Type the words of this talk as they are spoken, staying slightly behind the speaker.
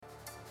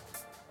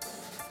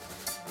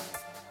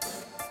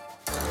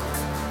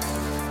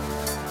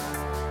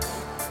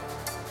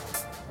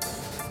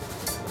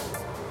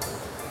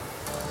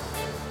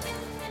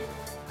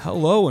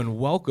Hello and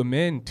welcome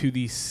in to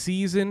the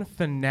season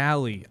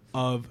finale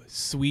of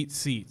Sweet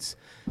Seats.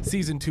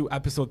 Season 2,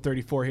 episode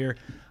 34 here.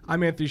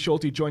 I'm Anthony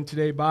Schulte, joined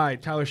today by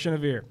Tyler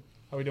Chenevere.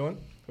 How we doing?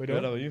 Good,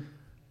 how are you?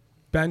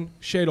 Ben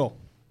Shadle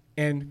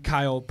and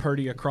Kyle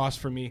Purdy across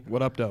from me.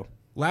 What up, though?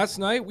 Last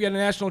night, we had a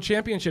national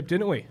championship,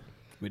 didn't we?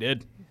 We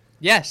did.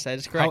 Yes, that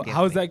is correct.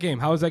 How was that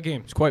game?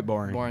 It's quite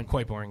boring.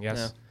 Quite boring, yes.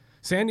 Yeah.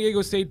 San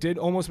Diego State did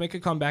almost make a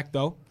comeback,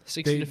 though.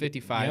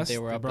 60-55. Yes, they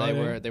were up. brought it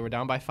in. They were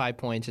down by 5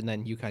 points, and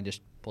then UConn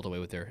just pulled away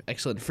with their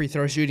excellent free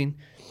throw shooting.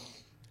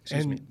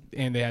 And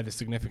they had the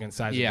significant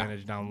size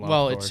advantage down low.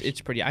 Well,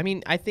 it's pretty. I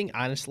mean, I think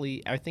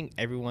honestly,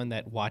 everyone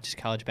that watches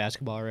college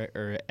basketball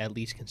or at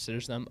least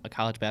considers them a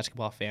college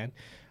basketball fan,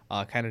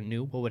 kind of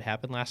knew what would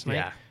happen last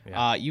night.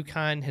 Yeah.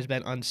 UConn has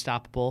been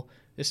unstoppable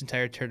this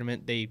entire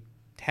tournament. They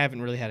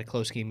haven't really had a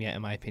close game yet,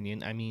 in my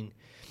opinion. I mean,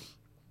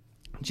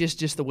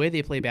 just the way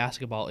they play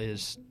basketball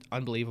is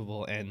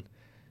unbelievable, and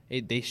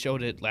they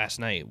showed it last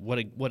night. What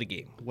a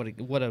game!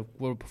 What a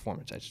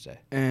performance, I should say.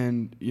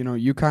 And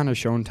UConn has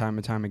shown time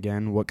and time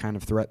again what kind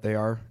of threat they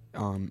are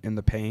in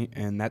the paint,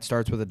 and that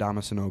starts with Adama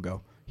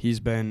Sanogo. He's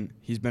been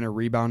a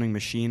rebounding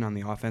machine on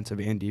the offensive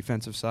and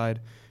defensive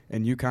side,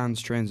 and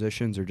UConn's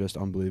transitions are just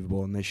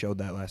unbelievable, and they showed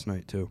that last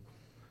night too.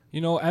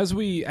 As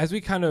we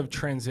kind of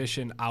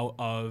transition out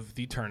of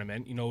the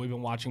tournament, we've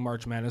been watching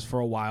March Madness for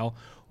a while.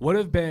 What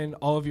have been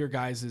all of your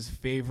guys'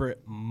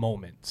 favorite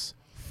moments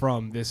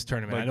from this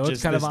tournament? Like I know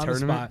it's kind of on the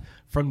spot.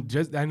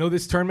 I know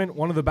this tournament,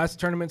 one of the best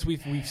tournaments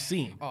we've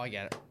seen. Oh, I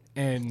get it.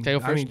 And Can I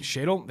go I mean, first?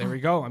 Shadle, there we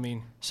go. I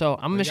mean, So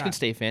I'm a Michigan got?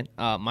 State fan.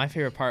 My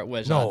favorite part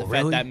was No, the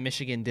really? fact that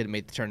Michigan didn't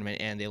make the tournament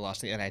and they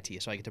lost the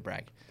NIT, so I get to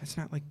brag. That's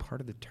not like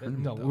part of the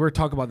tournament. no, though. we're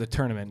talking about the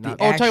tournament. Not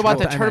Oh, talking about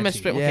the actual tournament NIT.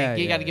 split. Okay, Yeah,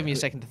 you got to yeah, give me a yeah.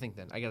 second to think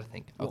then. I got to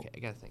think. Okay, I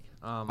got to think.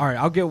 All right,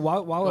 I'll give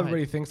while Go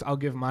everybody thinks, I'll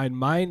give mine.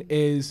 Mine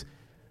is,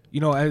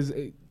 as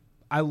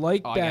I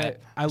like Oh, I got that.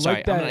 it. I Sorry,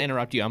 like that. I'm gonna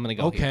interrupt you. I'm gonna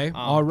go. Okay, here.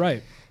 all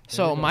right.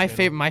 So There we go, my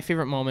Shadle.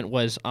 favorite moment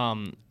was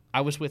I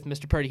was with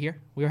Mr. Purdy here.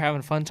 We were having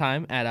a fun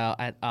time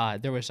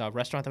at there was a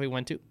restaurant that we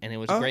went to, and it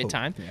was a great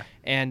time. yeah.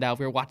 And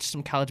we were watching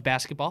some college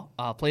basketball,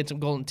 playing some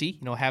Golden Tee,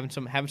 having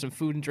some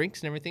food and drinks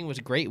and everything. It was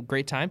a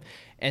great time.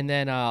 And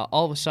then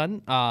all of a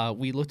sudden,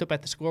 we looked up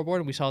at the scoreboard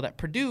and we saw that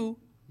Purdue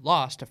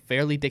lost to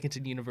Fairleigh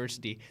Dickinson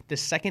University, the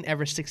second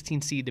ever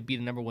 16 seed to beat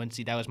a number 1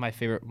 seed. That was my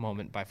favorite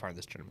moment by far in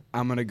this tournament.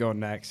 I'm gonna go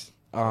next.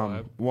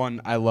 ahead. One,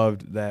 I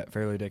loved that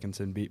Fairleigh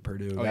Dickinson beat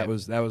Purdue. Oh, that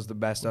yeah. was the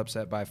best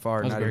upset by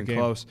far, That was a not great even game.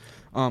 close.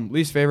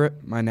 Least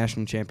favorite, my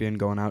national champion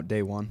going out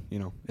day one.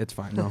 It's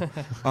fine though.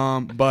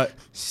 But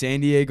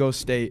San Diego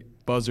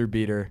State buzzer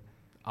beater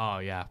Oh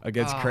yeah,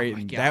 against Oh, my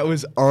Creighton. God. That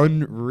was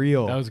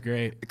unreal. that was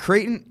great.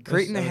 Creighton that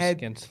was had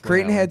against Florida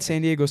Creighton had Atlantic.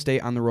 San Diego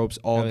State on the ropes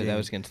all game. That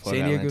was against San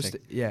Florida Diego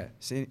Atlantic. State.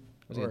 Yeah. It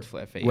was against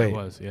FAU. Wait. It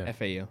was, yeah.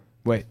 FAU.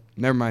 Wait,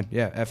 never mind.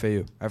 Yeah,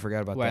 FAU. I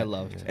forgot about Who I that.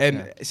 loved. And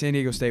Yeah. San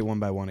Diego State won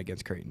by 1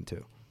 against Creighton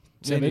too.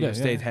 San they Diego did,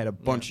 State yeah. had a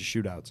bunch of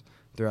shootouts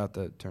throughout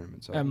the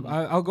tournament. So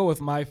I'll go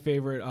with my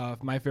favorite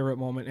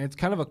moment. And it's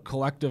kind of a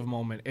collective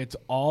moment. It's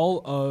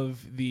all of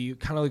the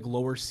kind of like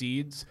lower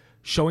seeds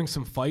showing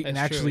some fight and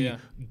That's true, actually yeah.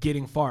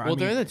 getting far. Well, I mean,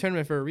 they're in the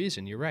tournament for a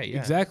reason. You're right. Yeah.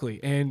 Exactly.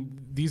 And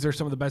these are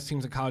some of the best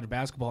teams in college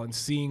basketball, and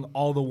seeing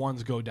all the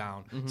ones go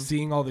down, Mm-hmm.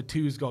 seeing all the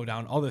twos go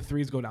down, all the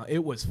threes go down,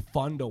 it was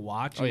fun to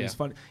watch. Oh, It was yeah.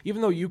 fun.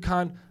 Even though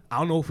UConn, I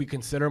don't know if we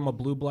consider them a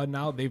blue blood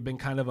now. They've been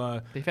kind of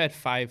a They've had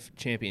 5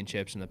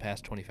 championships in the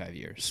past 25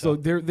 years. so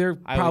they're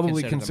I would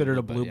probably consider them a considered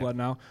a blue blue blood, blood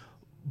now.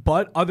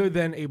 But other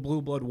than a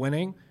blue blood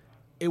winning,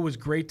 it was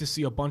great to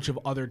see a bunch of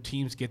other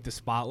teams get the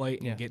spotlight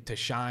and Yeah. get to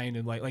shine,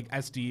 and like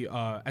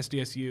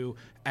SDSU,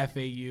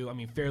 FAU. I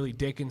mean, Fairleigh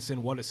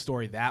Dickinson. What a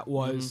story that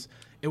was!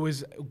 It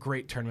was a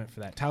great tournament for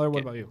that. Tyler, what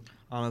Okay. about you?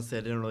 Honestly,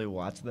 I didn't really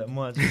watch that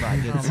much, but I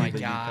did Oh see my the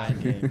God.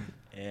 UConn game.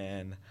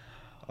 And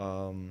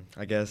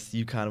I guess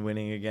UConn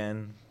winning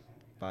again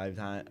 5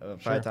 times.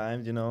 Sure.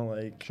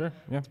 Sure.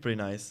 Yeah. It's pretty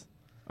nice.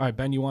 All right,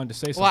 Ben, you wanted to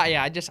say something. Well,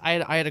 yeah,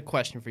 I had a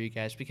question for you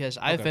guys because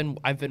I've Okay.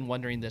 been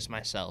wondering this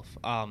myself.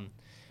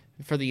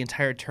 For the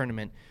entire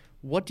tournament,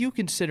 what do you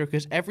consider?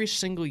 Because every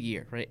single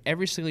year,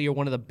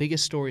 one of the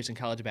biggest stories in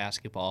college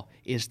basketball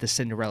is the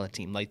Cinderella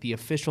team, like the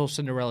official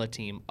Cinderella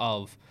team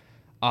of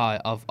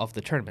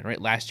the tournament.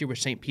 Right, last year was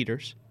St.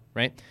 Peter's.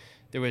 Right,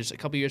 there was a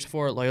couple years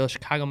before Loyola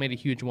Chicago made a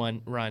huge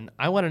run.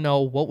 I want to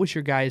know, what was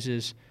your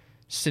guys'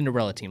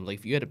 Cinderella team? Like,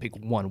 if you had to pick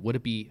one, would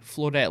it be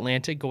Florida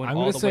Atlantic going I'm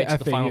all gonna the say way to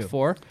the Final FAU.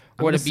 Four, I'm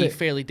or would gonna it be say-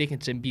 Fairleigh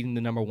Dickinson beating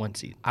the number 1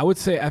 seed? I would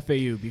say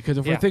FAU because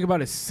if Yeah. we think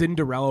about a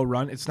Cinderella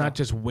run, it's not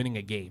just winning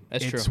a game.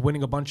 That's it's true.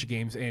 winning a bunch of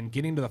games and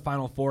getting to the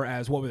Final Four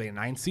as, what were they, a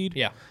 9 seed?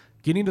 Yeah.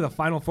 Getting to the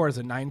Final Four as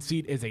a 9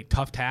 seed is a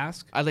tough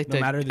task. I'd like no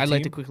matter the I'd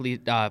like to team. quickly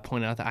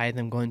point out that I had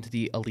them going to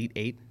the Elite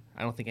 8.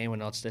 I don't think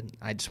anyone else did.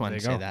 I just wanted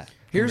to There you say go. that.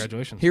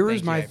 Congratulations. Here's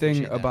Thank you, my I thing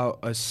appreciate that. about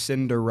a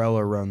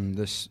Cinderella run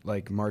this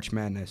March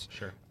Madness.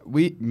 Sure.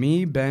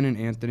 Me, Ben, and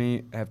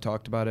Anthony have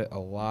talked about it a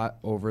lot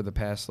over the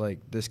past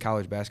this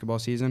college basketball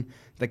season.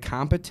 The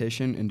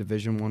competition in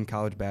Division I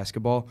college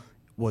basketball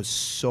was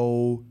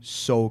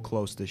so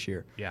close this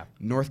year. Yeah.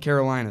 North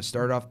Carolina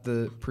started off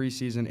the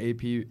preseason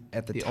AP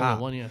at the top.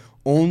 Only one, yeah.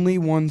 Only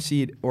one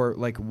seed or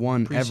like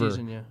one ever.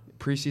 Preseason, yeah.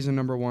 Preseason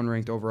number 1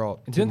 ranked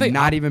overall. And didn't to they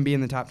not opt- even be in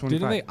the top 25?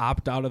 Didn't they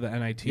opt out of the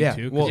NIT Yeah,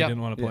 too because well- they Yep.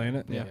 didn't want to play in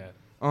it?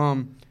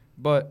 Yeah.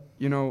 But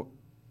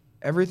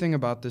everything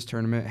about this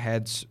tournament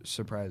had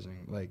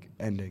surprising like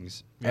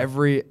endings. Yeah.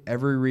 Every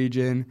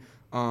region.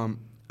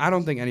 I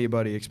don't think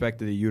anybody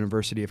expected the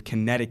University of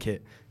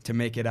Connecticut to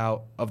make it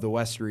out of the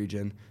West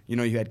region.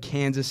 You had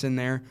Kansas in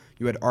there.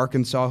 You had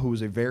Arkansas, who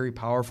was a very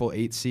powerful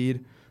 8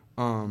 seed,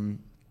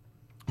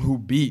 who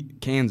beat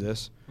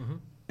Kansas. Mm-hmm.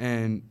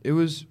 And it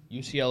was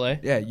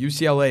UCLA.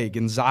 UCLA,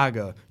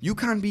 Gonzaga.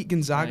 UConn beat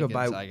Gonzaga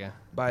by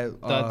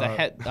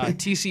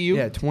TCU.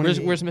 yeah,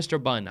 28. Where's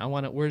Mr. Bunn?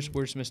 Where's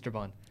Mr.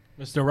 Bun?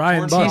 Mr. Ryan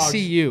Horned Buck. Frogs.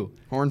 TCU.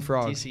 Horned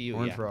Frogs. TCU.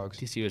 Horned Yeah. Frogs.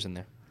 TCU is in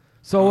there.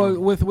 So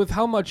with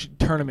how much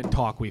tournament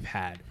talk we've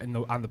had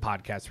on the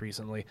podcast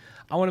recently,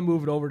 I want to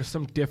move it over to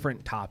some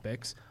different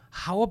topics.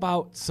 How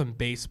about some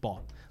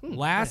baseball?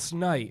 Last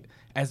night,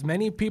 as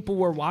many people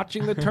were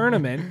watching the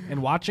tournament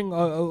and watching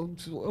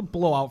a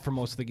blowout for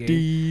most of the game,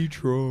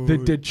 Detroit. the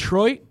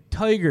Detroit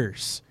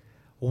Tigers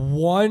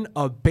won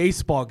a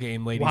baseball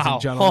game, ladies Wow.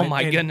 and gentlemen. Oh,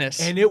 my And- goodness.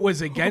 And it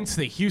was against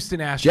the Houston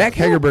Astros. Jack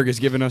Hagerberg has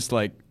given us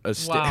like a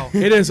Wow.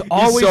 It is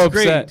always so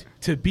great upset.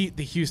 to beat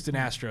the Houston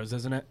Astros,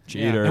 isn't it?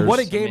 Cheaters. And what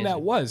a It's game amazing.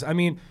 that was. I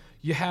mean,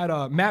 you had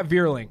Matt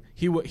Vierling.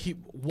 He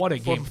what a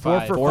game.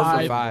 4 for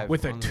 5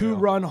 with a Unreal.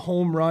 2-run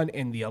home run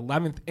in the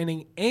 11th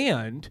inning,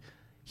 and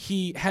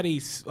he had a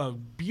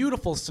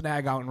beautiful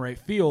snag out in right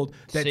field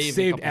that Saved a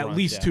saved couple at runs,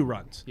 least yeah. 2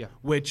 runs, Yeah.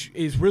 which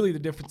is really the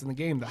difference in the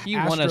game. The He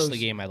won us Astros- the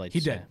game, I'd like He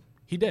to did. say.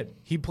 He did.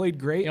 He played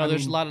great.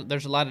 There's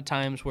a lot of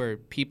times where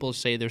people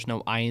say there's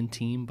no I in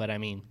team, but I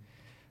mean,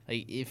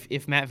 like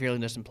if Matt Vierling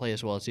doesn't play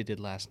as well as he did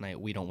last night,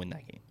 we don't win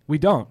that game. We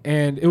don't,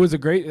 and it was a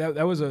great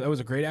that was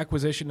a great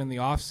acquisition in the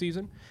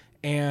offseason,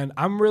 and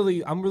I'm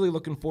really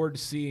looking forward to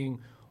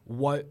seeing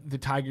what the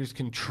Tigers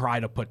can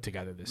try to put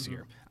together this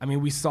year. I mean,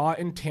 we saw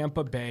in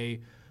Tampa Bay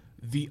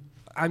the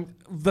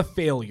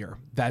failure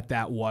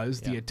that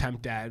was the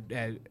attempt at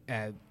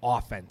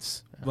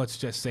offense. Let's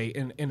just say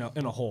in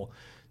a whole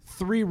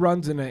 3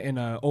 runs in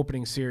a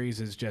opening series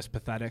is just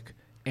pathetic,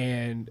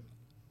 and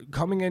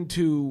coming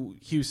into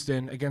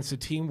Houston against a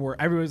team where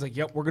everybody's like,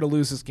 yep, we're going to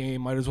lose this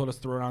game, might as well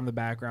just throw it on the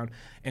background.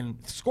 And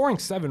scoring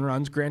 7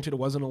 runs, granted it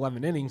wasn't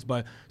 11 innings,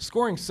 but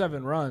scoring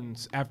 7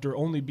 runs after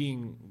only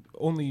being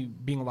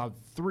allowed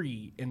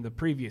 3 in the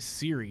previous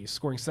series,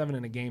 scoring 7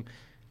 in a game,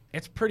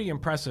 it's pretty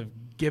impressive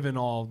given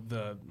all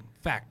the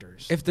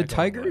factors. If the that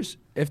go into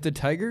it.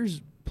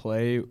 Tigers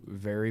play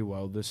very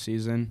well this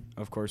season,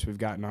 of course we've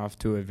gotten off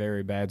to a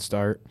very bad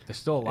start. There's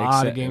still a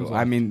lot of games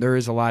left. I mean, there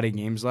is a lot of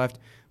games left,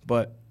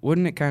 but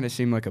wouldn't it kind of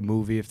seem like a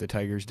movie if the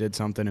Tigers did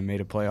something and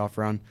made a playoff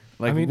run?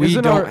 Like, I mean,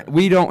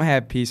 we don't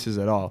have pieces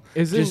at all.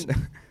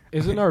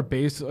 Isn't our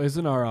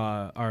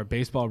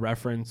baseball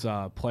reference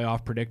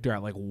playoff predictor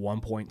at like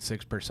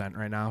 1.6%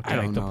 right now? I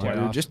don't the know,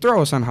 playoffs? dude. Just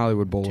throw us on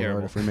Hollywood Boulevard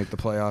Terrible. if we make the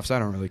playoffs. I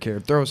don't really care.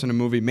 Throw us in a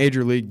movie,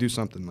 Major League, do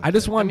something like I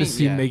just that. wanted I mean, to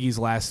see yeah. Miggy's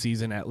last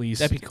season at least.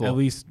 That'd be cool. At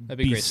least That'd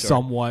be a be great story.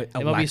 somewhat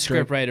MLB electric.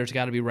 script writers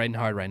got to be writing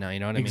hard right now. You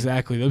know what I mean?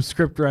 Exactly. Those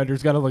script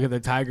writers got to look at the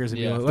Tigers and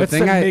Yeah. be like, The let's thing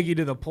send I- Miggy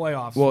to the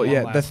playoffs. Well, one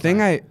yeah, last the thing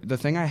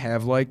time. I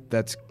have liked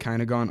that's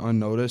kind of gone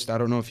unnoticed. I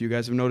don't know if you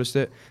guys have noticed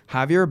it.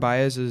 Javier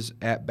Baez's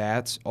at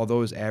bats,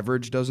 although his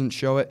average doesn't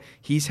show it,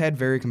 he's had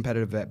very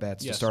competitive at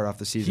bats to Yes. start off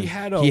the season. He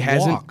had a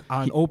hasn't- walk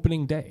on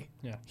opening day.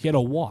 Yeah. He had a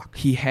walk.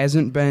 He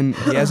hasn't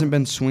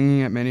been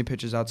swinging at many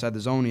pitches outside the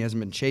zone. He hasn't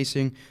been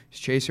chasing.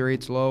 His chaser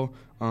rate's low.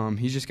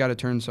 He's just got to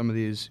turn some of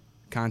these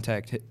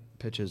contact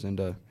pitches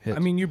into hits. I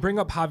mean, you bring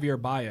up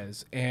Javier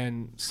Baez,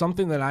 and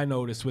something that I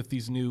noticed with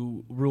these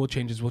new rule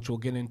changes, which we'll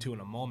get into in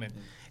a moment,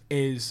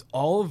 is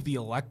all of the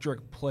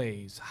electric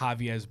plays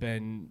Javier has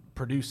been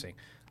producing.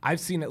 I've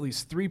seen at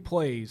least 3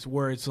 plays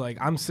where it's like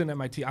I'm sitting at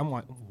my tee. I'm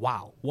like,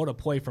 wow, what a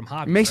play from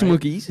Javier. it makes him right?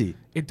 look easy.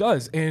 It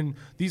does. And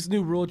these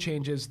new rule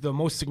changes, the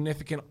most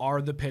significant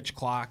are the pitch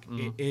clock.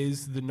 It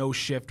is the no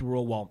shift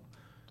rule. Well,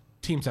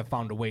 teams have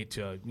found a way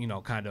to,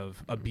 kind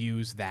of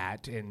abuse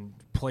that and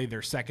play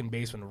their second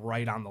baseman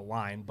right on the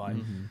line. But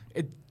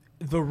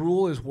the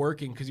rule is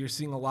working because you're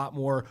seeing a lot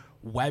more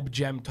web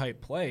gem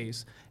type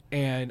plays.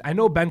 And I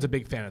know Ben's a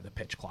big fan of the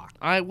pitch clock.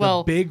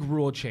 The big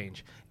rule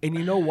change. And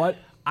you know what?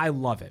 I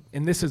love it.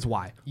 And this is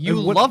why. You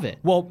And love it?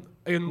 Well,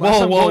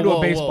 unless I'm going to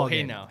a baseball Hey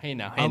game. now.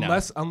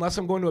 Unless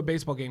I'm going to a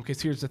baseball game,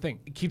 because here's the thing,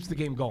 it keeps the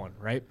game going,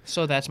 right?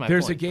 So that's my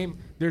There's point. a game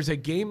that There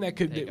you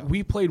could. go.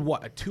 We played a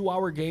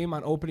 2-hour game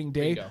on opening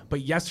day, go.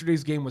 but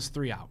yesterday's game was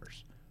 3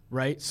 hours,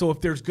 right? So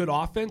if there's good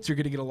offense, you're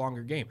going to get a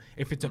longer game.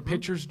 If it's a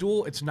pitcher's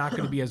duel, it's not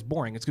going to be as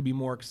boring. It's going to be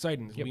more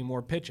exciting. There's going to be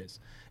more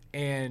pitches,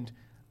 and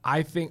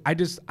I think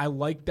I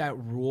like that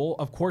rule.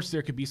 Of course,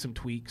 there could be some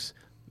tweaks.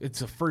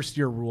 It's a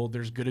first-year rule.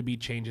 There's going to be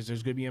changes.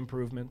 There's going to be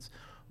improvements.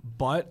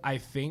 But I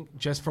think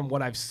just from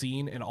what I've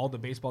seen in all the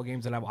baseball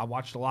games that I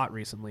watched a lot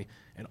recently,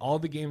 and all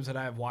the games that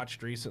I've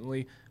watched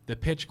recently, the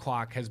pitch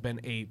clock has been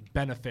a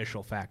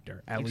beneficial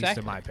factor, at least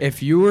in my opinion.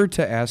 If you were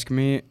to ask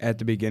me at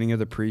the beginning of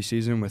the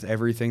preseason with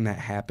everything that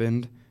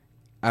happened,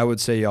 I would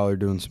say y'all are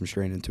doing some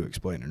straining to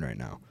explaining right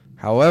now.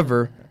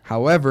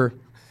 However,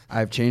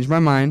 I've changed my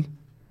mind.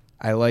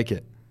 I like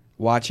it.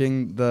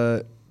 Watching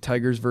the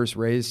Tigers versus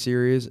Rays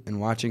series and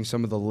watching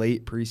some of the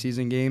late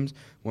preseason games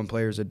when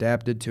players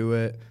adapted to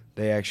it,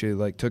 they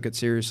actually took it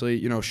seriously.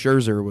 You know,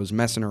 Scherzer was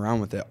messing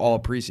around with it all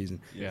preseason.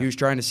 Yeah. He was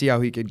trying to see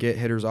how he could get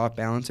hitters off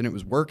balance, and it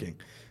was working,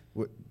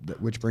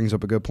 which brings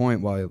up a good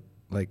point. While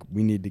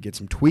we need to get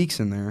some tweaks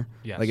in there.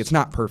 Yes. It's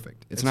not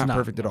perfect. It's not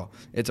perfect at all.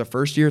 It's a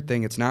first-year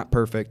thing. It's not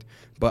perfect.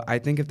 But I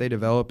think if they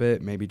develop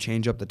it, maybe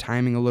change up the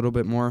timing a little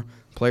bit more,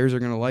 players are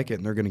going to like it,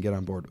 and they're going to get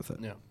on board with it.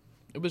 Yeah.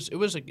 It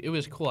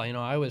was cool. You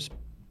know, I was,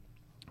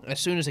 as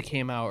soon as it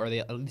came out, or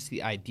at least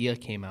the idea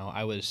came out,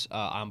 I was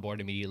on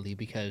board immediately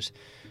because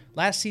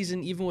last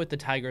season, even with the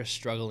Tigers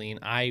struggling,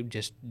 I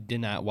just did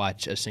not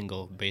watch a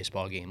single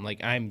baseball game.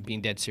 I'm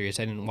being dead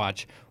serious. I didn't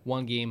watch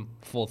one game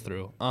full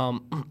through.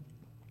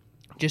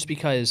 Just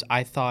because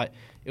I thought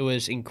it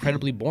was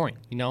incredibly boring.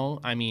 You know,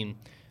 I mean,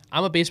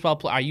 I'm a baseball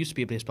player. I used to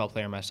be a baseball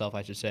player myself,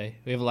 I should say.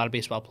 We have a lot of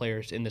baseball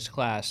players in this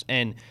class,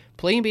 and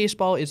playing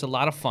baseball is a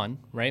lot of fun,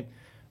 right?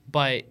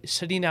 But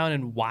sitting down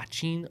and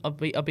watching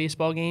a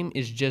baseball game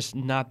is just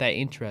not that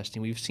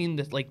interesting. We've seen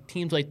this,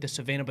 teams like the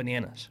Savannah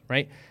Bananas,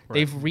 right?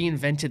 They've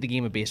reinvented the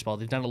game of baseball.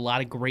 They've done a lot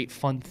of great,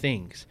 fun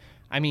things.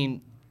 I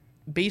mean,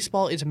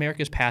 baseball is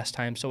America's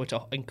pastime, so it's a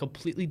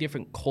completely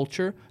different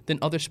culture than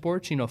other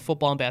sports. You know,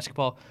 football and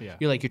basketball,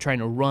 you're trying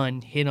to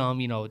run, hit them,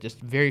 just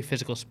very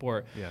physical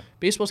sport. Yeah.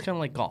 Baseball's kind of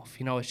like golf.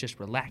 You know, it's just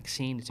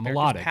relaxing. It's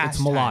melodic. It's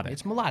melodic.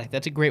 It's melodic.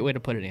 That's a great way to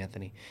put it,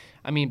 Anthony.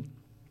 I mean,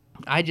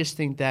 I just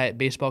think that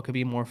baseball could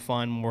be more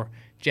fun, more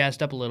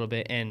jazzed up a little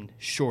bit, and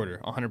shorter,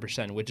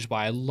 100%, which is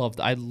why I love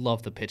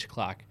the pitch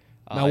clock.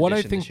 Now, what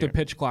I think the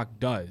pitch clock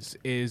does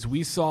is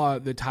we saw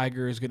the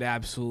Tigers get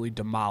absolutely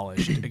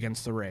demolished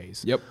against the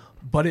Rays. Yep.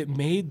 But it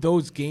made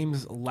those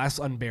games less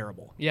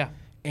unbearable. Yeah.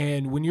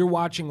 And when you're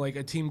watching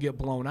a team get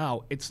blown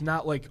out, it's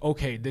not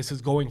okay, this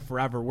is going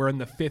forever. We're in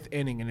the 5th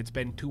inning and it's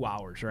been 2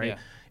 hours, right? Yeah.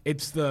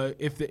 It's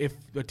if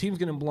the team's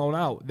getting blown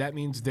out, that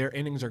means their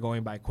innings are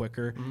going by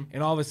quicker. Mm-hmm.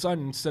 And all of a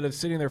sudden, instead of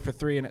sitting there for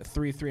three and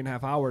a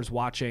half hours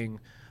watching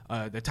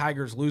the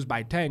Tigers lose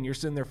by 10, you're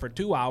sitting there for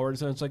 2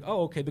 hours, and it's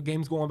okay, the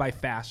game's going by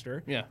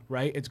faster. Yeah.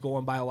 Right? It's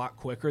going by a lot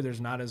quicker.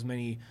 There's not as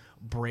many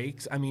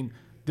breaks. I mean,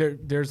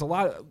 there's a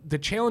lot of the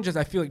challenges.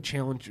 I feel like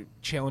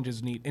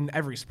challenges in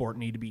every sport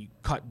need to be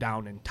cut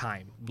down in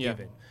time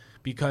given.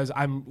 Because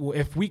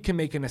if we can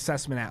make an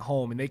assessment at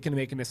home and they can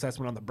make an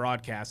assessment on the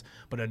broadcast,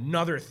 but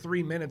another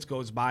 3 minutes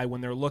goes by when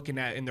they're looking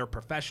at and they're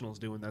professionals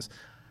doing this,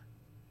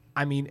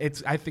 I mean,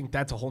 I think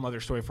that's a whole other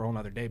story for a whole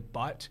other day.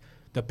 But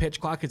the pitch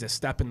clock is a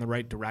step in the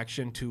right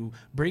direction to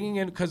bringing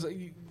in, because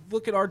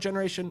look at our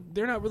generation,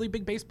 they're not really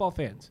big baseball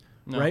fans.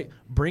 No. Right?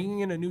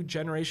 Bringing in a new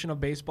generation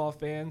of baseball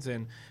fans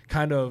and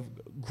kind of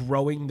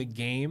growing the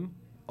game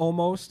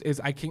almost is,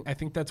 I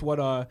think that's what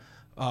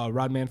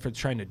Rod Manfred's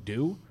trying to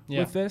do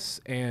with this.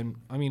 And,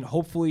 I mean,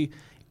 hopefully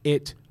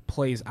it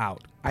plays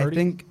out.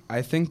 Purdy?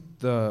 I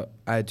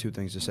had two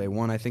things to say.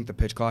 One, I think the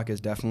pitch clock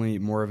is definitely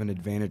more of an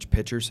advantage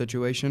pitcher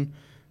situation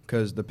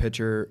because the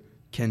pitcher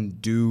can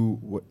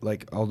do,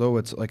 although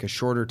it's a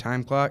shorter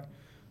time clock,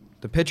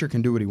 the pitcher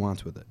can do what he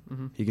wants with it.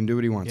 Mm-hmm. He can do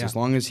what he wants. Yeah. As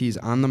long as he's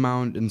on the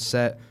mound and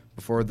set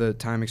before the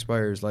time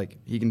expires,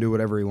 he can do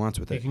whatever he wants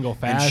with it. He can go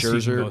fast,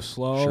 he can go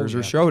slow.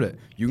 Scherzer showed it.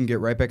 You can get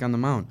right back on the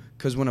mound.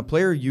 Because when a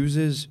player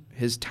uses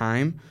his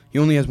time, he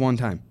only has one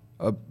time.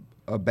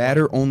 A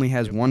batter only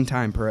has one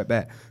time per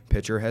at-bat.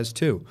 Pitcher has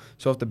two.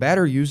 So if the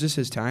batter uses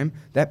his time,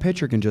 that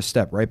pitcher can just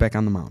step right back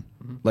on the mound.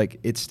 Mm-hmm.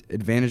 It's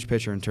advantage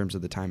pitcher in terms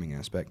of the timing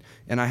aspect.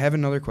 And I have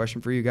another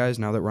question for you guys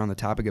now that we're on the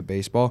topic of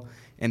baseball,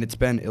 and it's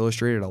been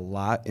illustrated a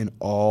lot in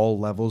all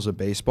levels of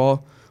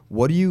baseball.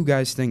 What do you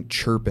guys think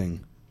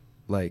chirping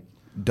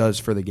does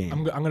for the game?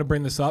 I'm going to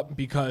bring this up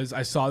because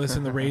I saw this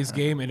in the Rays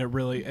game, and it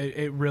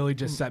really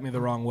just set me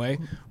the wrong way.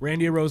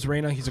 Randy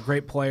Arozarena, he's a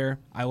great player.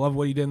 I love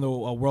what he did in the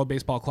World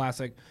Baseball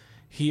Classic.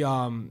 He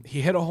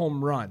hit a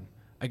home run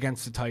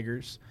against the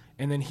Tigers,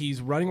 and then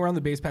he's running around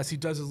the base pass. He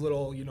does his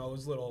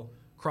little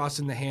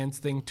crossing the hands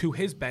thing to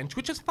his bench,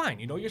 which is fine.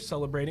 You're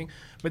celebrating.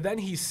 But then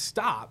he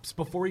stops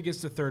before he gets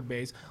to third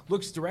base,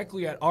 looks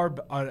directly at our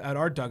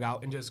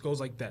dugout, and just goes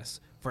like this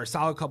for a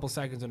solid couple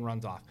seconds and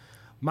runs off.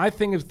 My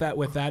thing is that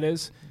with that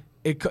is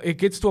it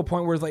gets to a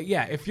point where it's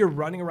if you're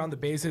running around the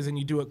bases and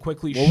you do it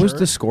quickly. What was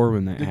the score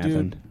when that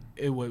happened?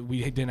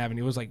 We didn't have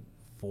any. It was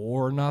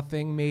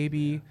 4-0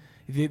 maybe.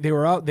 They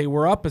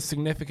were up a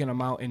significant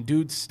amount, and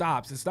dude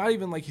stops. It's not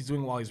even like he's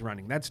doing while he's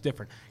running. That's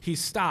different. He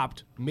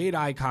stopped, made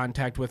eye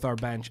contact with our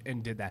bench,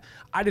 and did that.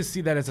 I just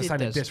see that as a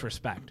sign of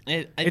disrespect.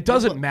 It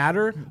doesn't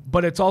matter,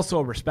 but it's also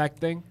a respect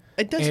thing.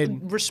 It does.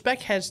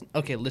 Respect has.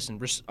 Okay, listen.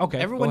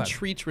 Everyone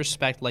treats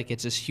respect like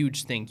it's this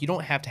huge thing. You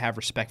don't have to have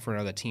respect for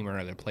another team or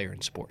another player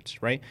in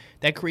sports, right?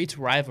 That creates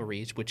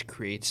rivalries, which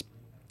creates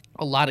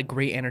a lot of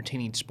great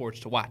entertaining sports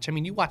to watch. I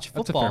mean, you watch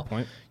That's a football. fair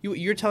point.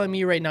 You're telling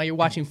me right now you're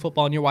watching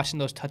football and you're watching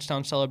those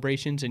touchdown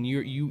celebrations and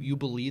you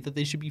believe that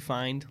they should be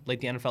fined like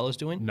the NFL is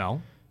doing?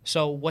 No.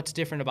 So what's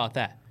different about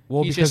that?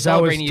 Well, He's because just that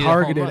was celebrating you hit a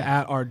home targeted run.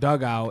 at our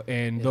dugout,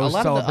 and A those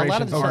lot of the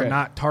celebrations are time-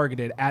 not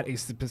targeted at a Yeah,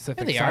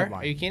 specific they are.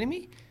 sideline. Are you kidding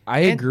me?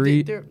 I And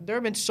agree. There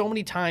have been so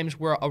many times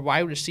where a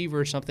wide receiver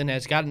or something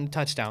has gotten a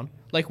touchdown.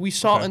 Like we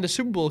saw in the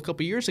Super Bowl a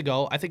couple years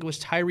ago. I think it was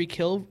Tyreek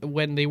Hill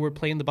when they were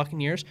playing the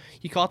Buccaneers.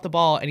 He caught the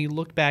ball and he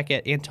looked back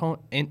at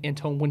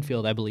Antoine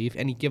Winfield, I believe,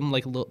 and he gave him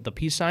like the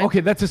peace sign.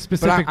 Okay, that's a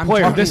specific I'm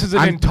player. talking- This is an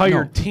I'm-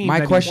 entire no, team. my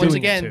that he's question- Once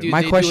doing it again, to. dude,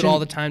 My they do question- it all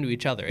the time to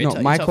each other. No,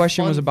 my it's a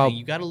question fun was about- thing.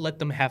 You got to let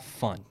them have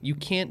fun. You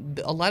can't.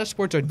 A lot of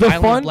sports are The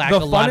dialing fun, back the a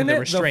lot fun of in the it, the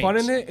restraints. fun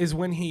in it is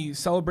when he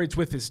celebrates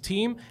with his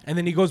team, and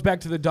then he goes back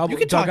to the You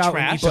can talk dugout and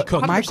trash, eats a but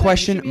cookie. My 100%, you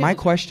question, should be my able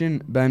to.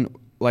 question, Ben.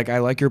 Like, I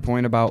like your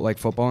point about like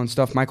football and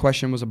stuff. My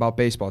question was about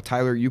baseball.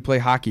 Tyler, you play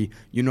hockey.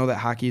 You know that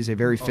hockey is a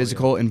very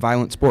physical and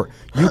violent sport.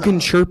 You can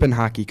chirp in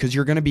hockey because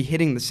you're going to be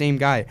hitting the same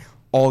guy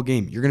all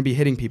game. You're going to be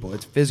hitting people.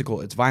 It's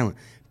physical. It's violent.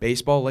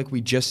 Baseball, like we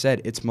just said,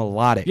 it's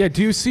melodic. Yeah,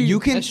 do you see? You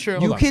can That's true. you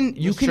Hold on. can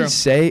you That's can true.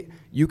 say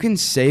you can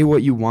say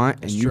what you want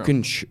and That's you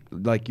true.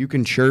 can you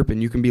can chirp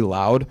and you can be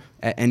loud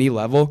at any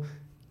level.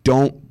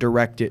 Don't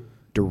direct it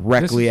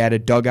directly at a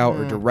dugout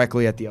or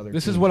directly at the other.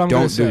 This team. is what I'm Don't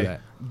going to do say.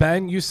 that.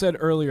 Ben, you said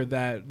earlier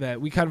that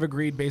we kind of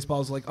agreed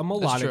baseball is like a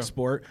melodic true.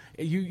 sport.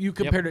 You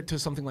compared it to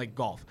something like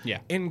golf. Yeah.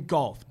 In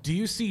golf, do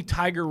you see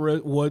Tiger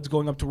Woods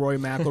going up to Roy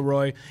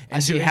McIlroy? I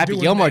see Happy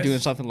Gilmore doing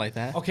something like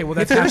that. Okay, well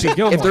that's Happy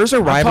Gilmore. if there's a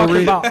I'm talking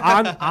rivalry-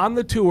 about on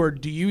the tour,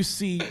 do you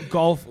see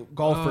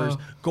golfers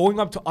going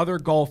up to other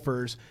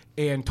golfers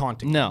and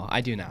taunting? No,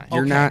 I do not.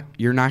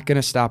 You're not going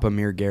to stop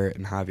Amir Garrett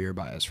and Javier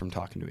Baez from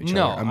talking to each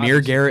No, other. Amir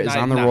obviously Garrett is not-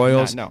 on the not-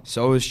 Royals. no.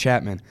 So is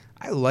Chapman.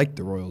 I like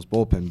the Royals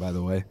bullpen, by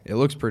the way. It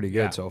looks pretty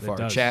good Yeah, so it far.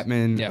 does.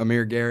 Chapman, Yeah.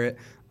 Amir Garrett.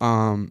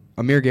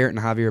 Amir Garrett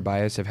and Javier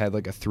Baez have had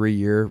like a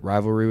 3-year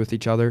rivalry with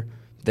each other.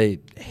 They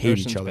hate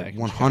each since other. back in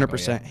 100%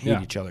 Chicago, hate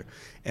Yeah. each other.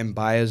 And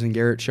Baez and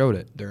Garrett showed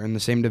it. They're in the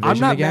same division I'm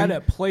not again. mad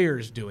at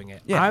players doing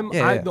it. Yeah,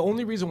 yeah. The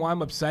only reason why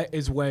I'm upset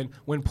is when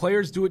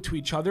players do it to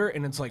each other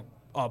and it's like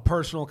a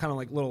personal kind of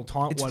like little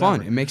taunt. It's whatever.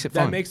 fun. It makes it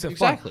That fun. makes it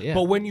Exactly, fun. yeah.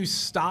 But when you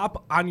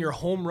stop on your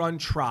home run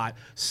trot,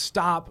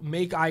 stop,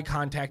 make eye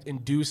contact,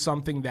 and do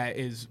something that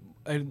is.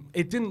 And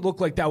it didn't look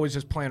like that was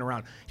just playing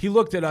around. He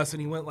looked at us and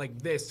he went like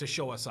this to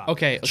show us up.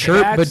 Okay. Chirp,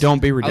 That's- but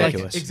don't be I like it.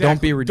 ridiculous. Exactly.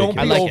 Don't be ridiculous.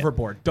 Don't be I like it.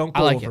 overboard. Don't I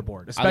go like it.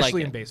 overboard, I like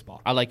especially it. in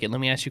baseball. I like it.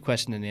 Let me ask you a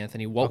question, then,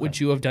 Anthony. What would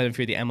you have done if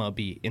you're the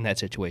MLB in that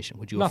situation?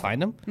 Would you have Nothing.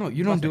 fined them? No,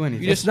 you don't do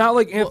anything. It's not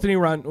like Anthony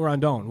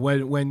Rondon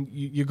when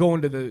you go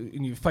into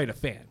and you fight a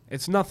fan.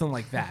 It's nothing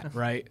like that,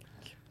 right?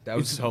 That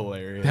was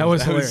hilarious. That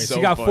was hilarious. so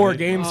he got 4 funny.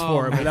 games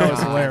for it, but that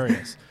was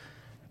hilarious.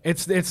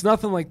 It's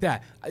nothing like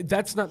that.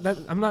 That's not that.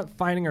 I'm not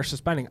fining or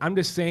suspending. I'm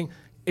just saying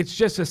it's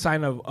just a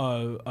sign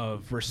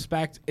of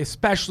respect,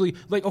 especially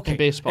like okay. In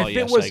baseball, if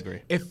yes, it was, I agree.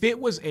 If it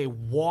was a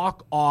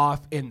walk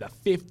off in the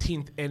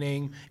 15th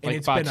inning and Like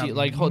it's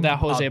been that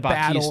Jose a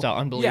Bautista battle,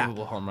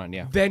 unbelievable home run,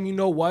 yeah. Then you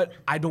know what?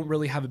 I don't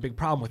really have a big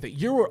problem with it.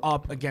 You're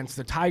up against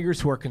the Tigers,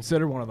 who are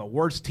considered one of the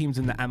worst teams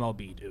in the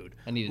MLB, dude.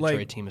 I need a Like,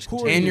 trade team is who are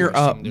considered And you- you're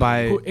up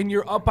by and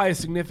you're up by a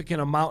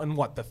significant amount in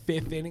what, the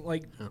 5th inning?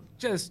 Like,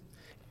 just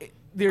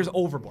there's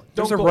overboard.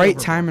 There's Don't a go right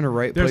overboard. time and a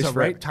right There's place a for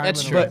right it. time That's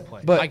and true. a right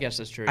place. But I guess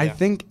that's true.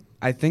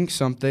 I think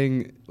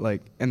something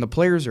like, and the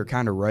players are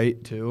kind of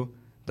right too.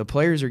 The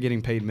players are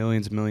getting paid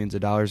millions and millions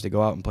of dollars to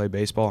go out and play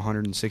baseball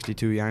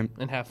 162 times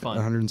And have fun.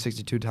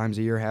 162 times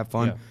a year, have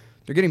fun. Yeah.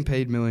 They're getting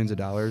paid millions of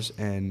dollars,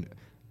 and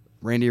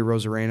Randy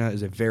Arozarena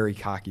is a very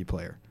cocky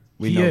player.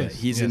 We He know is. that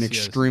he's Yes, an he is.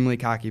 extremely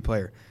cocky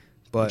player.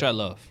 But Which I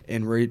love.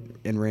 in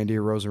Randy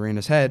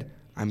Arozarena's head,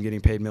 I'm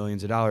getting paid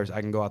millions of dollars.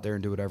 I can go out there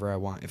and do whatever I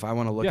want. If I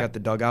want to look Yeah. at the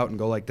dugout and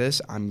go like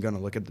this, I'm gonna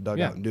look at the dugout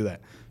Yeah. and do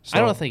that. I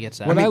don't think it's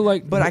that. What I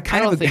like- but I I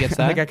kind don't of think it's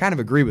that. like I kind of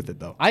agree with it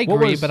though. I What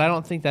agree, was- but I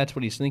don't think that's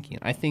what he's thinking.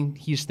 I think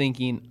he's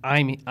thinking,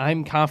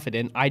 I'm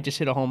confident. I just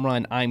hit a home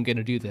run. I'm going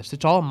to do this.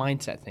 It's all a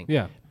mindset thing.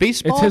 Yeah.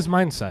 Baseball. It's his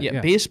mindset,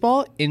 yeah.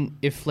 Baseball,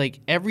 if like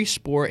every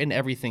sport and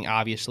everything,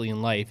 obviously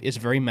in life, is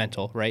very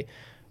mental, right?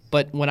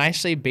 But when I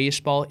say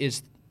baseball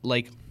is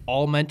like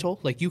all mental,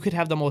 like you could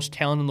have the most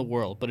talent in the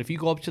world, but if you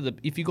go up to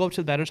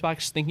the batter's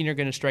box thinking you're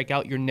going to strike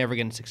out, you're never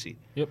going to succeed.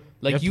 Yep.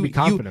 Like You have to be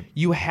confident.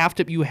 You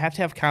have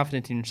to have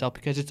confidence in yourself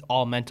because it's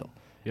all mental.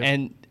 Yep.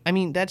 And I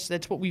mean that's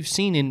what we've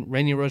seen in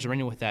Randy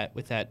Arozarena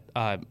with that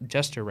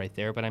gesture right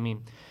there. But I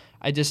mean,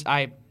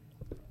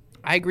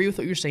 I agree with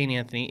what you're saying,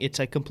 Anthony. It's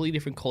a completely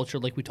different culture,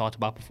 like we talked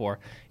about before.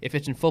 If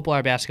it's in football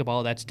or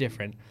basketball, that's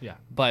different. Yeah.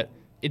 But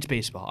it's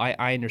baseball.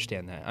 I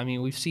understand that. I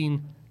mean, we've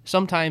seen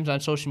sometimes on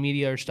social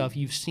media or stuff,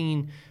 you've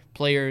seen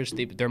players,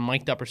 they're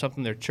mic'd up or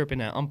something, they're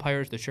chirping at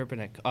umpires, they're chirping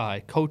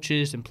at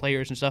coaches and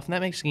players and stuff, and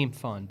that makes the game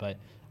fun, but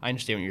I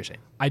understand what you're saying.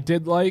 I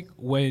did like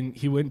when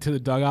he went to the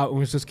dugout and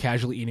was just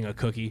casually eating a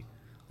cookie.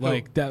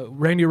 Like that,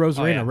 Randy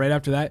Rosarena. yeah. Right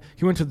after that,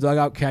 he went to the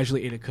dugout,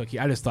 casually ate a cookie.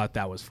 I just thought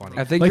that was funny.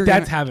 I think like you're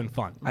that's gonna- having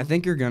fun. I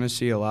think you're going to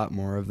see a lot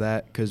more of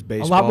that because A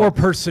baseball. lot more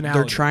personality.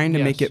 They're trying to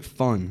Yes. make it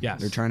fun. Yes.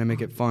 They're trying to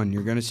make it fun.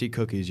 You're going to see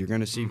cookies. You're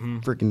going to see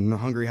freaking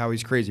Hungry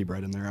Howie's Crazy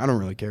Bread in there. I don't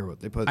really care what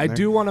they put in I there.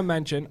 do want to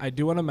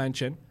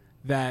mention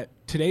that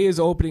today is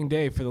opening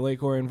day for the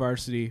Lake Orion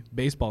varsity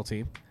baseball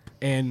team,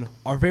 and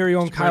our very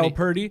own Kyle pretty.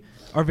 Purdy,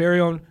 our very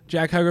own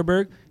Jack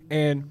Hegerberg,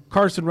 and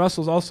Carson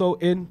Russell's also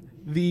in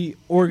the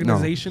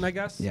organization. I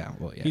guess. Yeah,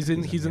 well, yeah. He's in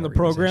the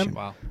program. organization.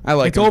 Wow. I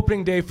like It's him.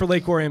 opening day for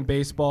Lake Orion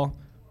baseball.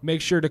 Make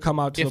sure to come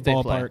out to If the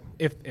they play. ballpark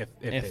if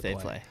If they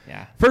play,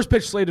 yeah. First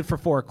pitch slated for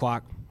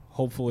 4:00.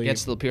 Hopefully,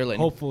 Gets to the Pier Lane.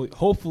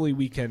 Hopefully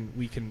we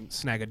can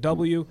snag a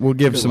W. We'll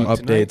give Good some luck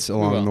tonight. updates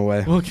along the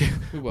way.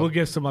 We'll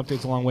give some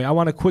updates along the way. I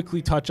want to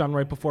quickly touch on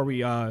right before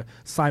we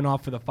sign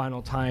off for the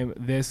final time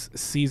this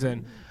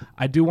season.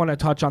 I do want to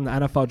touch on the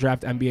NFL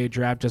draft, NBA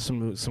draft, just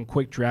some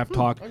quick draft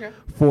talk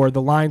for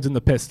the Lions and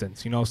the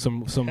Pistons. You know,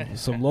 some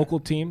local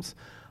teams.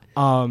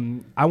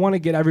 I want to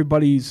get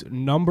everybody's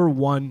number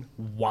one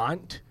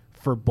want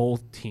for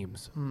both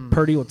teams.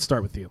 Purdy, let's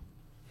start with you.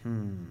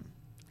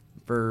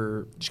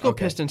 Just go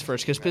Pistons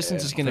first, because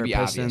Pistons is going to For be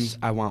Pistons, obvious.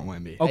 I want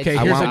Wemby. Okay,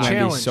 I here's want a Wemby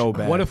challenge. so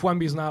bad. What if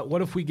Wemby's not?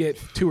 What if we get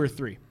 2 or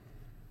 3?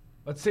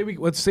 Let's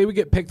say we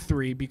get picked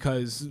 3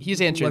 because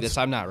He's answering let's- this.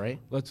 I'm not, right?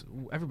 Let's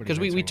everybody. Because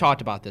we talked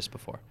about this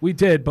before. We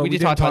did, but we we, did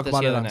didn't talk talk about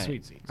about this it the on other night.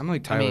 Sweet Seats. I'm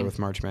like Tyler mean- with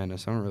March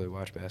Madness. I don't really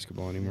watch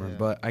basketball anymore,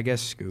 but I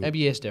guess Scoot.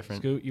 NBA is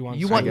different. Scoot, you want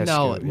You Scoot? want I guess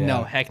no, Scoot, yeah.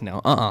 no, heck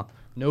no.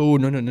 No.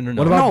 What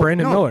about No,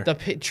 Brandon no. Miller?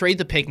 Trade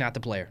the pick, not the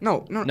player.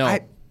 No. No. Okay,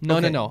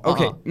 No.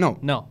 Okay, No.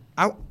 no.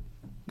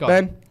 Go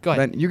Ben, ahead. Go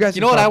ahead. Ben, you guys.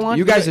 You know what I want?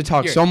 You guys have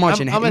talked Here, so much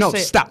I'm and gonna no, say-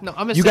 stop. no, I'm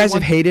gonna you say guys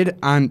one- have hated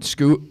on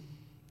Scoot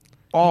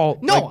all.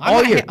 No, like, I'm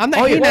all not. year. I'm not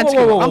All year. hating on Whoa,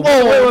 Scoot. whoa, whoa, I'm- whoa,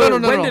 whoa, wait, no, wait, no,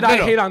 no, when no, did no, I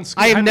no. hate on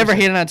Scoot I have never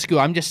Henderson? hated on Scoot.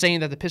 I'm just saying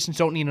that the Pistons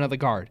don't need another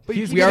guard.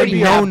 We already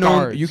have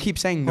guards. You keep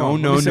saying Hold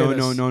no, on, let me say no.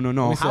 this. Let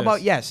me say How about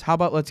this. yes? How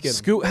about let's get him?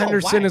 Scoot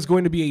Henderson why? is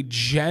going to be a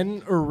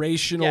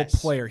generational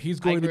Yes. player. He's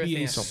I going to agree be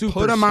a with superstar.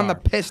 Put him on the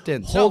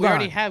Pistons. No, Hold we on.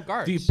 already have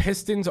guards. The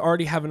Pistons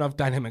already have enough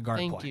dynamic guard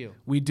Thank play. you.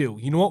 We do.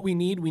 You know what we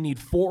need? We need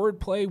forward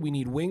play. We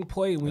need wing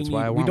play. That's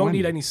why I We want don't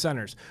need Wemby. any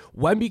centers.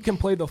 Wemby can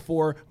play the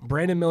 4.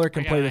 Brandon Miller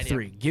can I got play an the idea.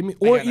 3. Give me,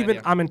 I or got an even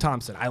idea. Amin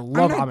Thompson. I I'm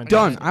love not Amin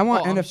done. Thompson. I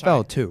want I'm NFL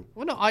sorry. too.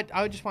 Well, no,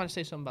 I just want to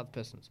say something about the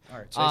Pistons. All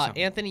right, say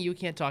something. Anthony, you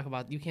can't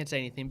say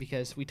anything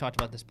because we talked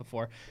about this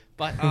before.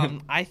 But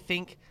I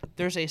think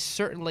there's a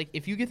certain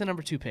if you get the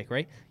number 2 pick,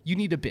 right? You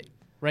need a big,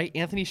 right?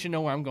 Anthony should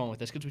know where I'm going with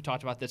this because we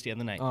talked about this the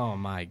other night. Oh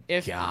my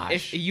If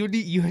gosh! you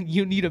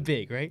need a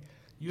big, right?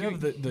 You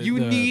have the you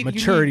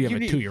maturity need-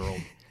 of a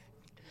 2-year-old.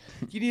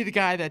 You need a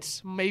guy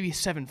that's maybe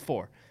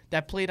 7'4",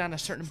 that played on a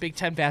certain Big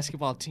Ten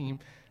basketball team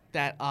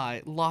that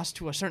lost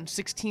to a certain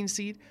 16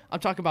 seed. I'm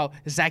talking about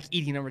Zach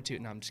Edey, number 2.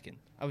 No, I'm just kidding.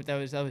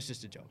 That was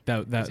just a joke.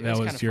 That It was was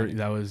kinda your funny.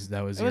 that was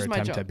your was my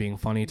attempt joke. at being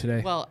funny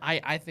today. Well,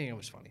 I think it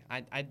was funny.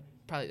 I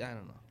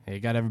don't know. Hey, you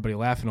got everybody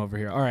laughing over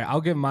here. All right, I'll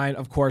give mine.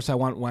 Of course, I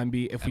want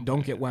Wemby. If we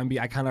don't get Wemby,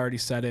 I kind of already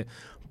said it.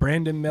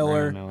 Brandon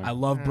Miller. I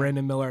love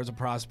Brandon Miller as a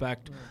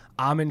prospect.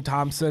 Amin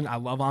Thompson. I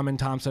love Amin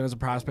Thompson as a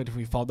prospect if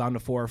we fall down to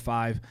 4 or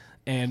 5.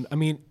 And, I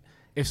mean,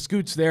 if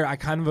Scoot's there, I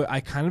kind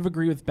of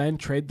agree with Ben.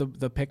 Trade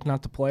the pick,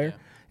 not the player,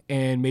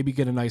 and maybe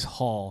get a nice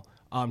haul.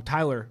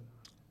 Tyler,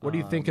 what are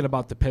you thinking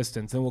about the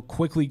Pistons? Then we'll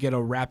quickly get a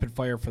rapid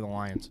fire for the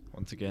Lions.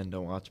 Once again,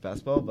 don't watch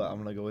basketball, but I'm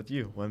gonna go with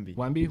you, Wemby.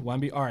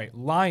 Wemby. All right,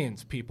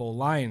 Lions, people.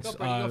 Lions. Go,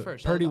 Purdy, go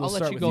first. Purdy, I'll we'll let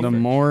start you with go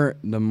you.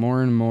 The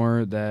more and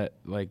more that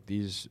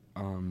these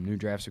new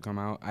drafts have come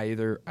out,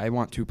 I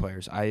want 2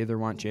 players. I either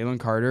want Jalen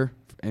Carter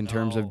in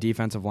terms of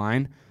defensive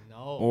line,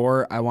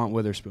 or I want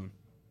Witherspoon.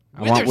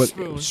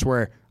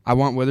 Witherspoon? I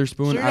want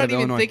Witherspoon So you're out not of even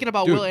Illinois. thinking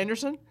about Dude, Will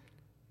Anderson?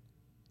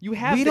 You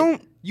have We the,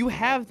 don't- You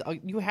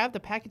have the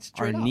package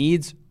straight our up.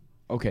 needs.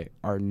 Okay,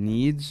 our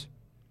needs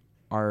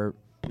are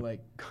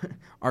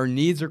our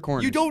needs are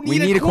corners. You don't We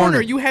need, a corner.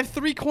 corner. You have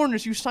 3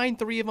 corners. You signed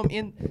 3 of them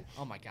in.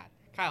 Oh my God,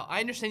 Kyle! I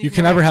understand. You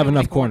can never have too many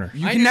enough corner.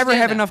 You I can never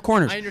understand have that. enough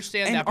corners. I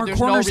understand and that. But our there's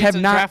no corners reason have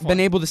to not draft been one.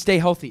 able to stay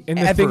healthy. And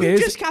the ever. thing You is,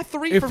 just got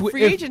 3 from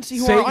free agency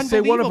who say, are say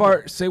one of unbelievable.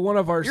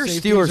 our You're a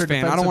safeties Steelers or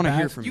fan. I defensive don't want to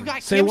hear backs. from You you.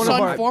 got Say Kim one of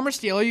Son, our- former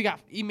Steeler. You got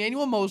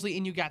Emmanuel Mosley,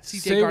 and you got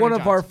C.J. Say one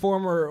of our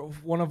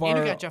Gardner-Johnson. one of And you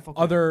our got Jeff Okudah.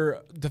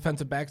 other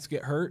defensive backs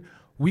get hurt.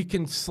 We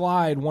can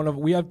slide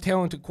we have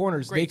talented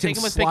corners. Great, They take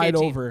can 'em with pick slide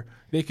 18. over.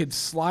 They could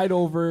slide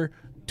over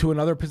to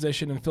another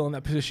position and fill in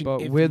that position.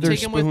 But if-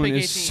 Witherspoon pick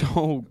is 18.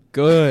 so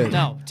good.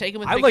 No, take him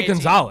with. I pick like 18.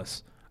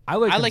 Gonzalez. I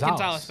like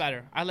Gonzalez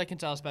better. I like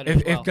Gonzalez better. If,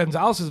 as well. if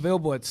Gonzalez is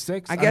available at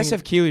 6, I guess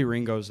if Keely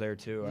Ringo's there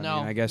too. no,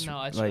 I guess no,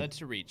 like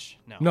that's a reach.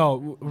 No.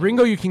 no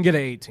Ringo, you can get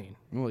at 18.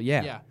 well,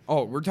 yeah. Yeah.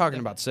 Oh, we're talking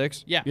about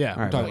 6. Yeah. Yeah,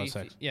 we're right, talking well,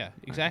 about 6. Yeah,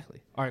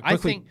 exactly. All right, I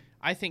quickly. think.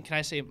 Can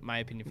I say my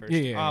opinion first?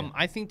 Yeah.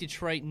 I think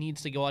Detroit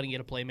needs to go out and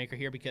get a playmaker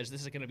here because this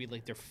is going to be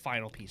like their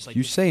final piece. Like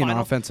You the say an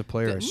final- offensive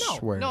player, I No,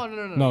 swear. no.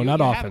 No, You not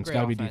have a offense. great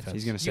Gotta be offense. defense.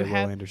 He's gonna say You Will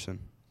have- Anderson.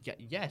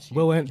 Yes.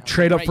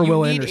 Trade up for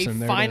Will You Anderson.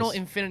 need There a it final is.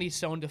 Infinity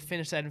Stone to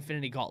finish that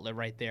Infinity Gauntlet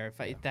right there.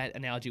 If that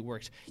analogy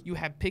works, you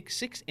have pick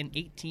 6 and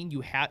 18.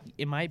 You have,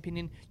 in my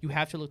opinion, you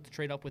have to look to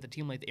trade up with a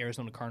team like the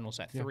Arizona Cardinals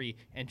at 3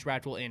 and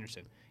draft Will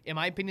Anderson. In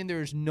my opinion,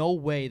 there is no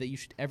way that you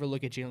should ever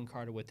look at Jalen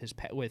Carter with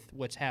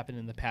what's happened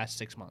in the past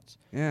 6 months.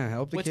 Yeah,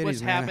 help the What's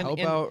kiddies, man. happened Help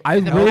in, out. I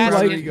in the really past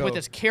like- with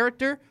his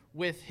character,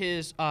 with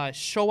his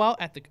show out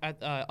at the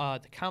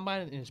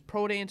combine and his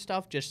pro day and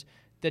stuff. Just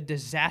the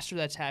disaster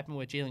that's happened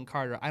with Jalen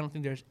Carter. I don't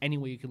think there's any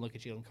way you can look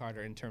at Jalen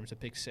Carter in terms of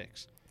pick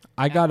 6.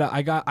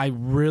 I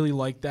really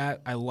like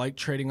that. I like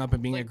trading up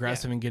and being Like,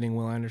 aggressive and getting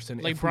Will Anderson.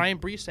 Like If Brian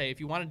Brees, if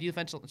you want a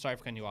defensive, sorry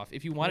for cutting you off.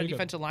 If you want a There you go.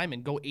 defensive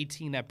lineman, go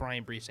 18 at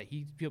Brian Brees.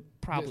 He'll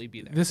probably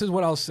be there. This is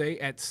what I'll say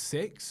at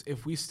 6.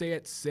 If we stay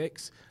at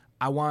 6,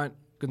 I want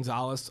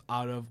Gonzalez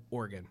out of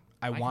Oregon.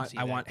 I can want see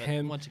that, but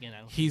him. once again, I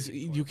don't he's think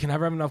he's for you it. can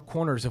never have enough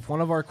corners. If one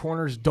of our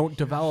corners don't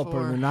develop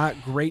or they're not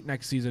great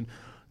next season,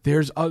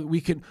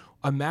 we can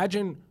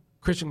imagine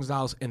Christian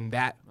Gonzalez in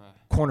that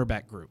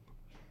cornerback group.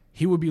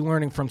 He would be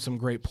learning from some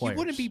great players. He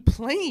wouldn't be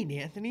playing,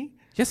 Anthony.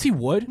 Yes, he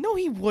would. No,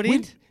 he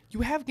wouldn't.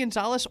 You have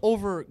Gonzalez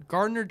over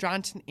Gardner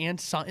Johnson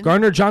and Sutton.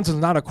 Gardner Johnson's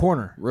not a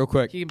corner. Real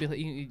quick, He can be.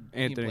 He can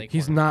Anthony. play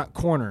He's corner. not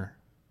corner.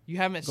 You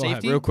have him at Go ahead.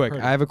 safety. real quick.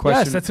 Heard I have a it. question.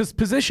 Yes, that's his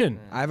position.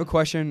 I have a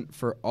question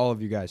for all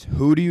of you guys.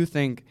 Who do you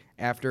think,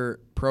 after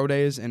pro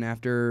days and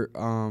after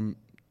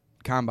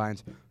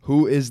combines,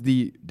 who is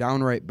the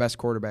downright best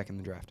quarterback in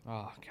the draft?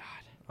 Oh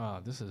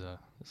God. This is a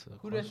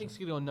Who do I think is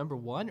going to go number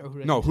 1, or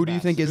who? No, who do you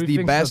think is Who do you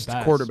the think's the best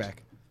best?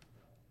 quarterback?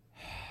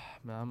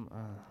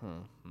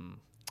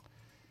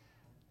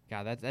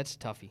 God, that's a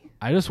toughie.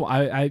 I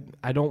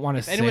don't want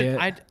to say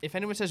it. If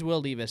anyone says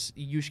Will Levis,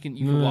 you can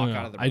walk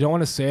out of the room. I don't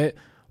want to say it,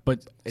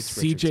 but It's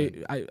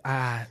CJ.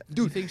 Dude,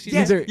 you think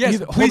CJ?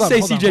 Either- please hold on, say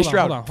hold on, CJ hold on, Stroud.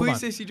 hold on, hold Please on.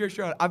 say CJ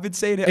Stroud. I've been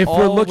saying it If all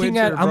we're looking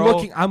winter, at,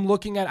 bro. I'm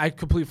looking at. I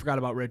completely forgot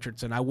about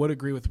Richardson. I would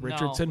agree with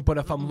Richardson, but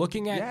if I'm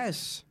looking at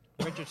Yes.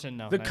 Richardson,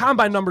 no. the no,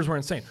 combine numbers were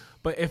insane.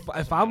 But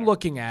if I'm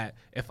looking at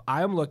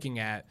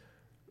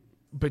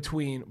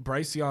between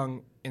Bryce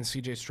Young and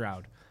CJ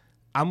Stroud,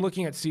 I'm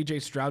looking at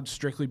CJ Stroud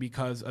strictly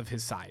because of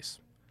his size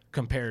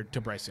compared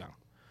to Bryce Young.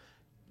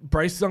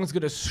 Bryce Young's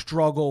going to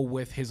struggle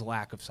with his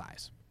lack of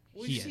size.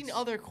 We've seen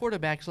other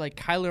quarterbacks like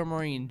Kyler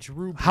Murray and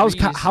Drew Brees. How's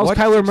What-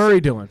 Kyler Murray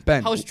doing?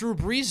 Ben, How's Drew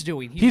Brees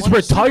doing? He's won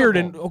a Super retired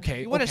Bowl. and-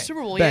 okay, He won a okay.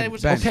 Super Bowl. Ben, Yeah, it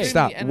was Ben, considered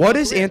stop. the end of What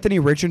his does career. Anthony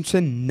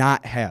Richardson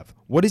not have?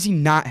 What does he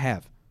not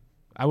have?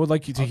 I would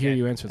like you to hear Okay.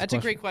 you answer this That's a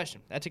question. great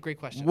question. That's a great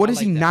question. What I does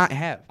he like that. not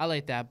have? I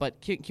like that,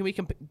 but can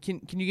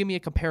you give me a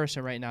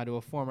comparison right now to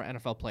a former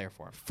NFL player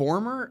for him?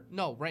 Former?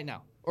 No, right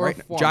now. Or Right,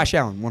 a former. Josh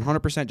Allen,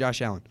 100%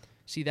 Josh Allen.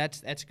 See,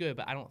 that's good,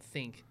 but I don't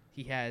think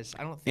he has.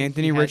 I don't think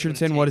Anthony he has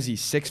Richardson, it what takes.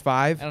 is he, 6'5"?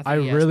 I don't think I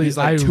he has really, it. He's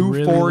like I really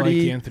 240.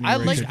 like Anthony I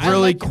like- Richardson. I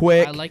really like-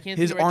 quick. I like Anthony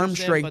His arm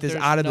Richardson, strength but is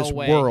there's out of no this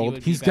way he world.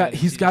 would be He's better got than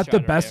he's CJ got the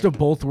Stroud or best Aaron of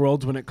both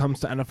worlds when it comes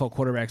to NFL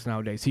quarterbacks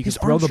nowadays. He can His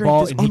throw arm the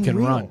ball strength and is he can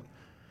unreal. run.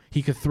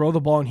 He could throw the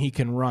ball and he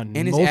can run.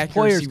 And his Most accuracy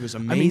players, was I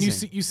mean,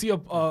 amazing. you see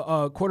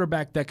a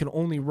quarterback that can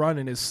only run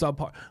and is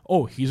subpar.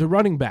 Oh, he's a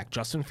running back.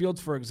 Justin Fields,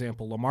 for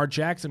example, Lamar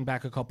Jackson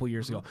back a couple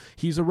years ago.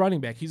 He's a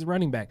running back. He's a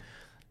running back.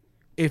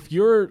 If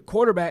your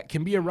quarterback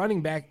can be a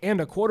running back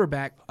and a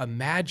quarterback,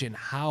 imagine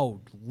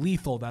how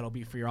lethal that'll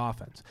be for your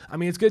offense. I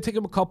mean, it's going to take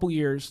him a couple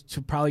years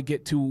to probably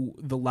get to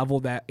the level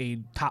that a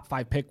top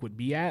 5 pick would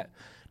be at,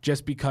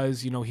 just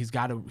because he's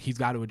got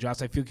to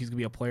adjust. I feel like he's going to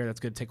be a player that's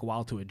going to take a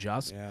while to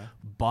adjust. Yeah.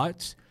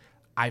 But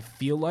I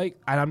feel like,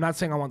 and I'm not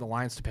saying I want the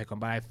Lions to pick him,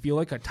 but I feel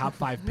like a top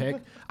 5 pick.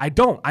 I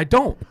don't.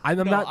 I'm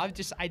not. I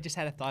just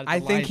had a thought. I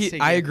think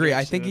I agree.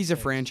 I think he's a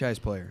franchise. franchise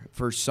player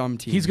for some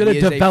teams. He's going He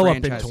to is a develop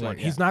franchise into one.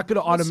 player. He's not going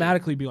to We'll see.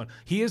 automatically be one.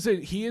 He is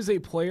a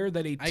player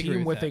that a agree team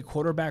with with a that.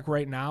 quarterback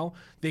right now,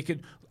 they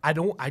could. I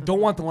don't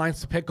want the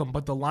Lions to pick him,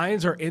 but the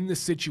Lions are in the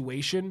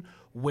situation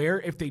where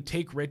if they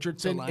take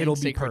Richardson, The Lions it'll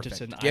be take perfect.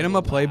 Richardson, Get I him a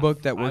will playbook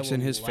laugh. that I works in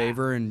will his laugh.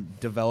 favor and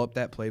develop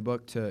that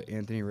playbook to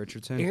Anthony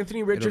Richardson. Anthony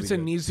It'll be Richardson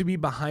good. needs to be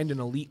behind an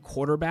elite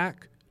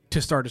quarterback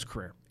to start his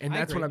career. And I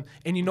that's agree. what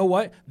and you know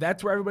what?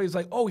 That's where everybody's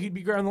like, oh, he'd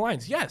be great on the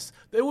Lions. Yes,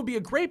 it would be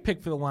a great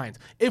pick for the Lions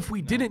if we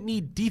didn't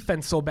need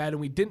defense so bad and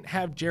we didn't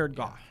have Jared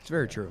Goff. It's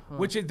very true.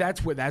 Which is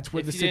that's where the If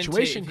you didn't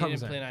situation if comes you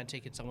didn't in. plan on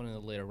taking someone in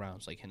the later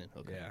rounds like Hendon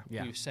Hooker.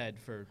 Yeah. We've said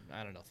for,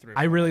 I don't know, 3 or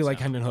I 4 really months like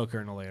now. Hendon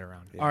Hooker in the later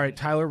round. All right,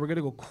 Tyler, we're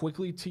gonna go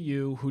quickly to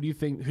you. Who do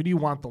you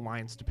want the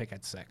Lions to pick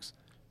at 6?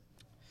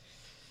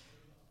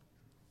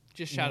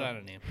 Just shout out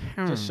a name.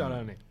 Just shout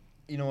out a name.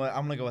 You know what?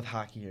 I'm gonna go with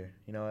hockey here.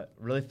 You know what?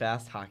 Really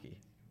fast hockey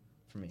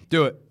for me.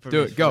 Do it. For Do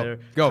me, it. for Go. there.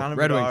 Go. Connor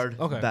Red Wings. Bedard,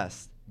 Okay.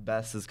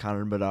 Best is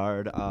Connor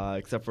Bedard.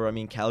 Except for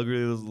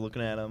Calgary was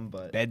looking at him,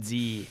 but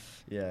Bedsy.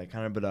 yeah,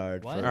 Connor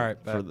Bedard. What? For, All right,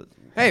 for bet. the,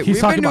 Hey, He's we've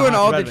talking been about doing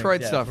all Red Wings,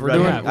 Detroit yeah, stuff. for We're Red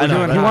doing. Wings. We're I know,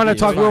 doing Red You want to hockey,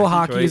 talk it's real fine.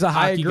 hockey? He's a I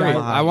hockey agree. guy.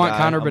 I want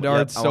Connor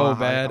Bedard so I'm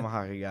bad. a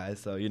hockey guy,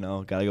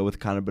 so gotta go with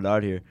Connor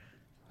Bedard here.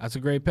 That's a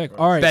great pick.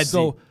 All right, Bedsy.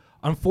 so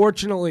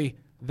unfortunately,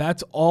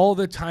 that's all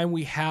the time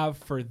we have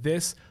for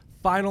this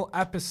final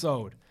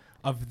episode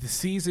of the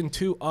season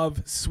 2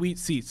 of Sweet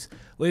Seats.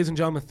 Ladies and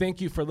gentlemen,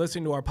 thank you for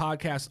listening to our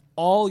podcast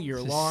all year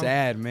This is long.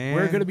 sad, man.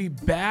 We're going to be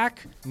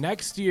back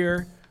next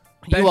year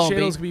Ben You won't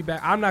Shadle's gonna be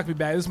back. I'm not gonna be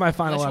back. This is my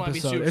final Unless you wanna be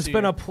episode. super It's been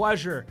senior. a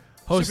pleasure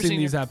hosting Super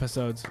these senior.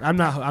 episodes. I'm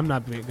not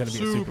going to be a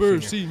super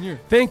senior.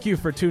 Thank you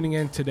for tuning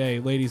in today,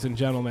 ladies and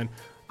gentlemen.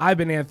 I've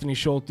been Anthony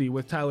Schulte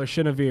with Tyler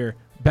Shinavere,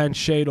 Ben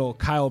Shadle,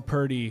 Kyle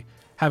Purdy.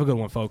 Have a good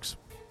one, folks.